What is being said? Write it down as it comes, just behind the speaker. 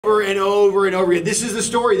Over and over and over again. This is the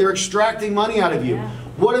story. They're extracting money out of you. Yeah.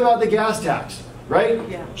 What about the gas tax, right?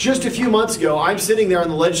 Yeah. Just a few months ago, I'm sitting there on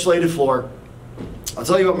the legislative floor. I'll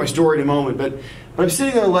tell you about my story in a moment, but I'm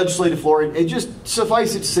sitting on the legislative floor, and just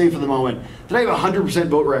suffice it to say for the moment that I have a 100%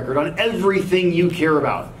 vote record on everything you care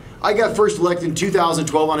about. I got first elected in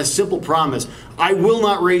 2012 on a simple promise. I will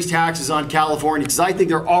not raise taxes on California because I think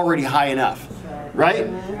they're already high enough, right?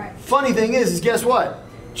 Funny thing is guess what?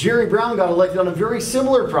 Jerry Brown got elected on a very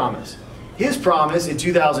similar promise. His promise in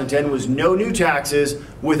 2010 was no new taxes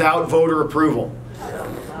without voter approval.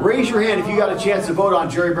 Raise your hand if you got a chance to vote on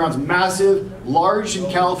Jerry Brown's massive, largest in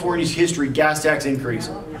California's history gas tax increase.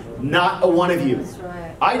 Not a one of you.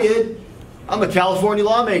 I did. I'm a California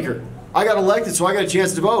lawmaker. I got elected, so I got a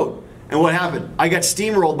chance to vote. And what happened? I got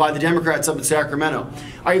steamrolled by the Democrats up in Sacramento.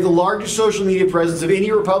 I have the largest social media presence of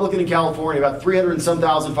any Republican in California, about 300 and some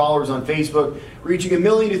thousand followers on Facebook, reaching 1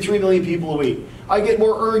 million to 3 million people a week. I get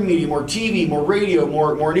more earned media, more TV, more radio,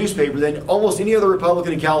 more newspaper than almost any other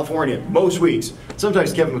Republican in California, most weeks.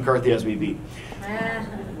 Sometimes Kevin McCarthy has me beat.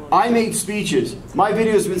 I made speeches. My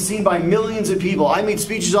video has been seen by millions of people. I made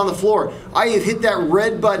speeches on the floor. I have hit that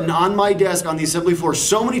red button on my desk on the assembly floor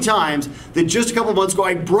so many times that just a couple months ago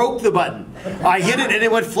I broke the button. I hit it and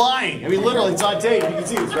it went flying. I mean, literally, it's on tape. You can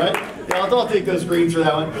see this, right? Yeah, I'll take those screens for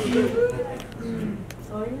that one.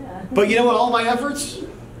 Oh, yeah. But you know what? All my efforts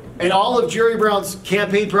and all of Jerry Brown's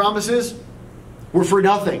campaign promises were for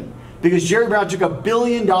nothing. Because Jerry Brown took $1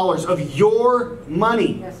 billion of your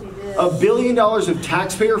money, Yes, he did. $1 billion of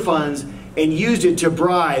taxpayer funds, and used it to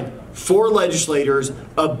bribe 4 legislators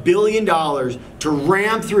 $1 billion to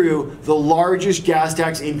ram through the largest gas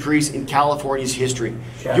tax increase in California's history.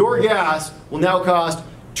 Your gas will now cost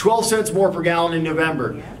 12 cents more per gallon in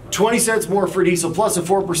November, 20 cents more for diesel, plus a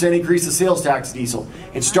 4% increase in sales tax diesel.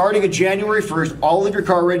 And starting at January 1st, all of your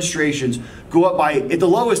car registrations go up by, at the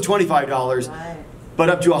lowest, $25. But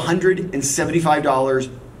up to $175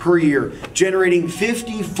 per year, generating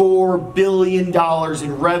 $54 billion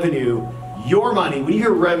in revenue. Your money, when you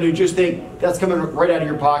hear revenue, just think that's coming right out of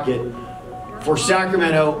your pocket for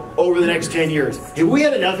Sacramento over the next 10 years. Have we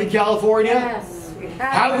had enough in California? Yes.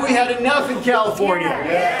 Have we had enough in California?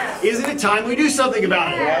 Yes. Isn't it time we do something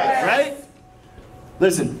about it? Yes. Right?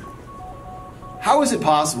 Listen, how is it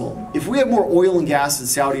possible, if we have more oil and gas in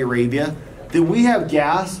Saudi Arabia, that we have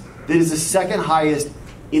gas that is the second highest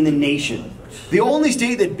in the nation? The only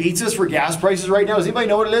state that beats us for gas prices right now, does anybody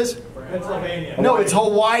know what it is? Pennsylvania. No, it's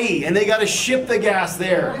Hawaii, and they got to ship the gas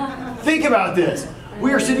there. Think about this.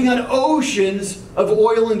 We are sitting on oceans of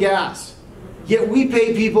oil and gas, yet we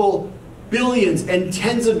pay people billions and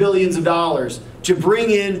tens of billions of dollars to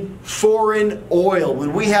bring in foreign oil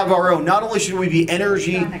when we have our own. Not only should we be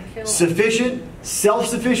energy sufficient,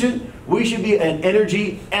 self-sufficient, we should be an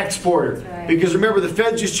energy exporter. Right. Because remember, the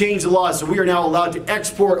Fed just changed the law, so we are now allowed to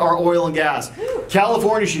export our oil and gas.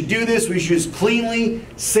 California should do this. We should use cleanly,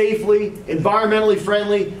 safely, environmentally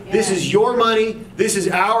friendly. This is your money. This is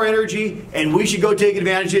our energy, and we should go take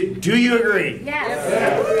advantage of it. Do you agree?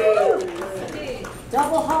 Yes.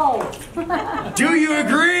 Double hole. Do you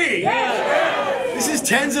agree? Yes. This is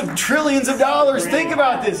tens of trillions of dollars. Think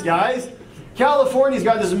about this, guys. California's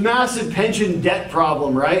got this massive pension debt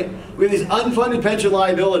problem, right? We have these unfunded pension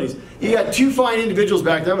liabilities. You got 2 fine individuals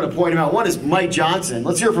back there. I'm going to point them out. One is Mike Johnson.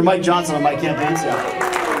 Let's hear it from Mike Johnson on my campaign staff.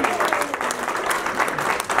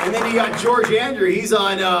 And then you got George Andrew. He's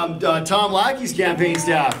on Tom Lackey's campaign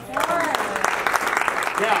staff.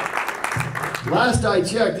 Now, last I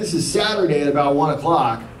checked, this is Saturday at about 1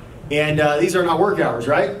 o'clock. And these are not work hours,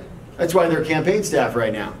 right? That's why they're campaign staff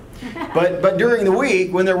right now. But during the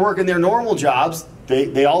week, when they're working their normal jobs,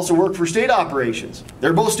 they also work for state operations.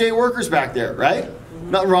 They're both state workers back there, right?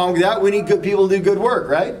 Nothing wrong with that. We need good people to do good work,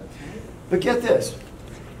 right? But get this.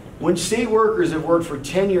 When state workers have worked for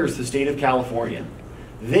 10 years in the state of California,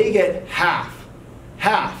 they get half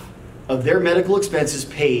of their medical expenses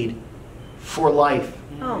paid for life.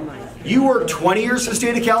 Oh my. You work 20 years in the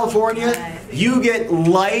state of California, you get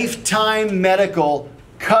lifetime medical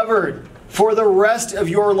covered for the rest of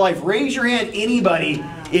your life. Raise your hand, anybody,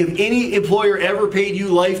 if any employer ever paid you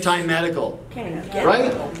lifetime medical.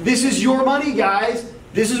 Right? This is your money, guys.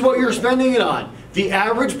 This is what you're spending it on. The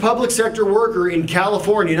average public sector worker in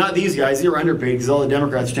California, not these guys, they're underpaid because all the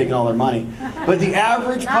Democrats are taking all their money, but the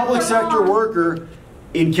average public sector worker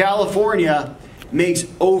in California makes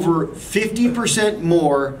over 50%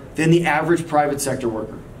 more than the average private sector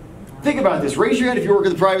worker. Think about this. Raise your hand if you work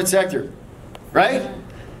in the private sector. Right?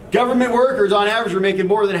 Government workers, on average, are making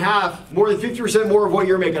more than 50% more of what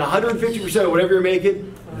you're making. 150% of whatever you're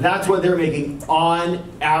making, that's what they're making on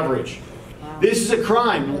average. This is a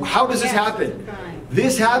crime. How does this happen?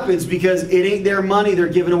 This happens because it ain't their money they're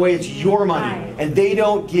giving away, it's your money. And they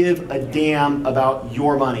don't give a damn about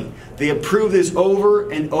your money. They approve this over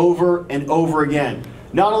and over and over again.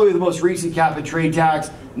 Not only with the most recent cap and trade tax,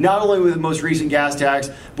 not only with the most recent gas tax,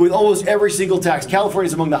 but with almost every single tax. California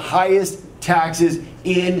is among the highest taxes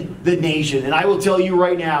in the nation. And I will tell you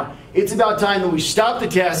right now, it's about time that we stop the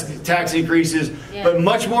tax increases, but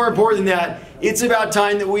much more important than that, it's about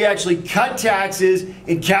time that we actually cut taxes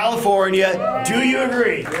in California. Do you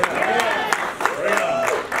agree?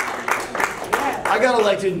 I got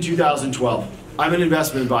elected in 2012. I'm an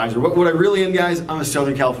investment advisor. What I really am, guys, I'm a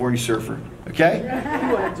Southern California surfer. Okay?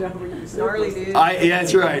 Gnarly, dude. Yeah,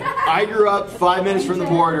 that's right. I grew up 5 minutes from the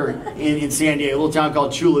border in San Diego, a little town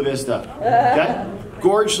called Chula Vista. Okay?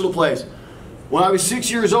 Gorgeous little place. When I was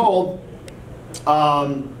 6 years old,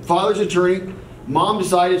 father's an attorney. Mom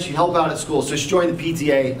decided she'd help out at school, so she joined the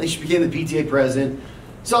PTA. Then she became the PTA president.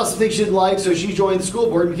 Saw some things she didn't like, so she joined the school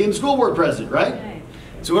board and became the school board president, right?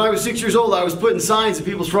 So when I was 6 years old, I was putting signs in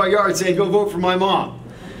people's front yards saying, "Go vote for my mom,"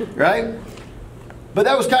 right? But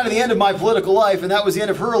that was kind of the end of my political life, and that was the end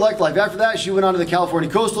of her elect life. After that, she went on to the California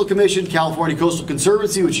Coastal Commission, California Coastal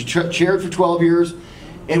Conservancy, which she chaired for 12 years.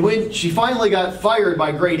 And when she finally got fired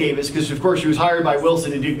by Gray Davis, because of course she was hired by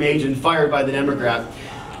Wilson and Duke Mage and fired by the Democrat,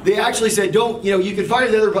 they actually said, don't, you can fire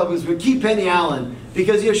the other Republicans, but keep Penny Allen,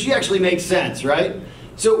 because, she actually makes sense, right?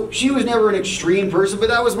 So she was never an extreme person, but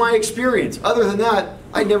that was my experience. Other than that,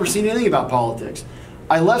 I'd never seen anything about politics.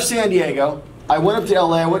 I left San Diego. I went up to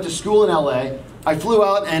LA. I went to school in LA. I flew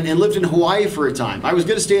out and lived in Hawaii for a time. I was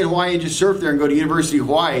going to stay in Hawaii and just surf there and go to University of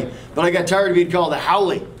Hawaii, but I got tired of being called a haole.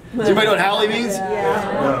 Does anybody know what haole means?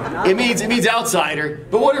 Yeah. It means outsider,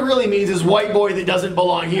 but what it really means is white boy that doesn't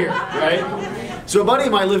belong here, right? So a buddy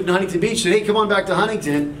of mine lived in Huntington Beach, said, "Hey, come on back to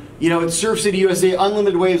Huntington. It's Surf City, USA,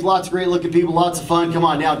 unlimited waves, lots of great looking people, lots of fun. Come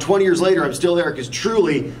on." Now, 20 years later, I'm still there because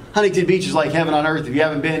truly, Huntington Beach is like heaven on earth. If you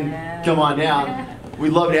haven't been, come on down.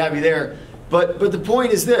 We'd love to have you there. But the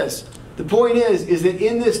point is this. The point is that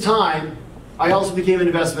in this time, I also became an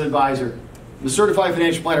investment advisor. I'm a certified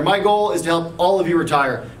financial planner. My goal is to help all of you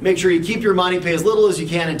retire. Make sure you keep your money, pay as little as you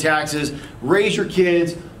can in taxes, raise your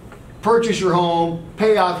kids, purchase your home,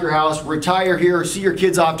 pay off your house, retire here, see your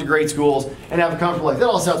kids off to great schools, and have a comfortable life. That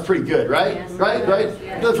all sounds pretty good, right? Yes, right? yes.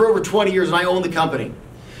 I've done it for over 20 years, and I own the company.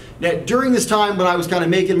 Now, during this time when I was kind of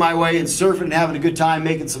making my way and surfing and having a good time,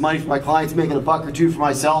 making some money for my clients, making a buck or two for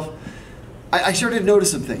myself, I started to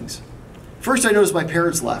notice some things. First, I noticed my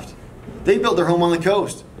parents left. They built their home on the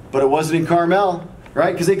coast, but it wasn't in Carmel,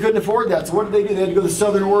 right? Because they couldn't afford that. So what did they do? They had to go to the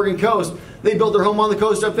southern Oregon coast. They built their home on the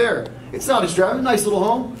coast up there. It's not extravagant, nice little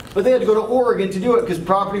home, but they had to go to Oregon to do it because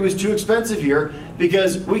property was too expensive here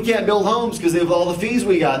because we can't build homes because of all the fees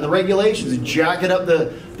we got and the regulations and jacking up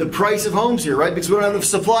the price of homes here, right? Because we don't have the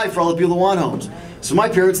supply for all the people that want homes. So my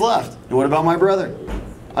parents left. And what about my brother?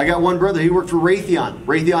 I got one brother. He worked for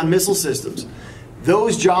Raytheon Missile Systems.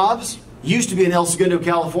 Those jobs used to be in El Segundo,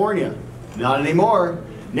 California. Not anymore.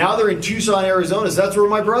 Now they're in Tucson, Arizona. So that's where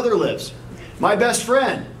my brother lives. My best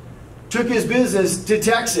friend took his business to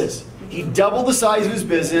Texas. He doubled the size of his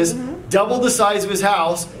business, doubled the size of his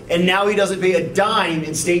house, and now he doesn't pay a dime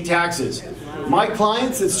in state taxes. My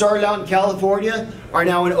clients that started out in California are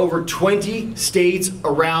now in over 20 states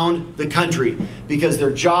around the country because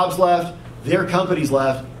their jobs left, their companies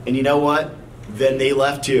left, and you know what? Then they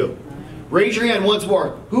left too. Raise your hand once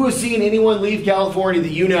more. Who has seen anyone leave California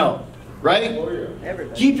that you know?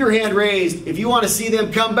 Right? Keep your hand raised if you want to see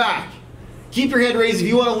them come back. Keep your hand raised if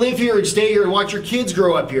you want to live here and stay here and watch your kids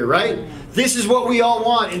grow up here, right? This is what we all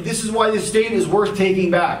want, and this is why this state is worth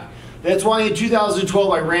taking back. That's why in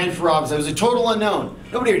 2012 I ran for office. I was a total unknown.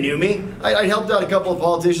 Nobody knew me. I helped out a couple of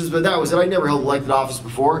politicians, but that was it. I never held elected office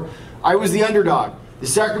before. I was the underdog. The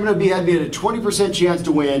Sacramento Bee had me at a 20% chance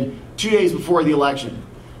to win 2 days before the election.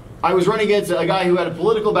 I was running against a guy who had a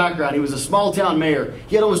political background. He was a small town mayor.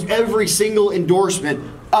 He had almost every single endorsement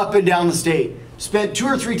up and down the state. Spent 2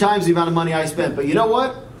 or 3 times the amount of money I spent. But you know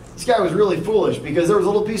what? This guy was really foolish because there was a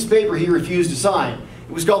little piece of paper he refused to sign.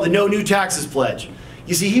 It was called the No New Taxes Pledge.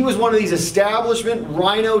 You see, he was one of these establishment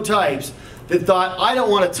rhino types that thought, I don't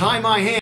want to tie my hands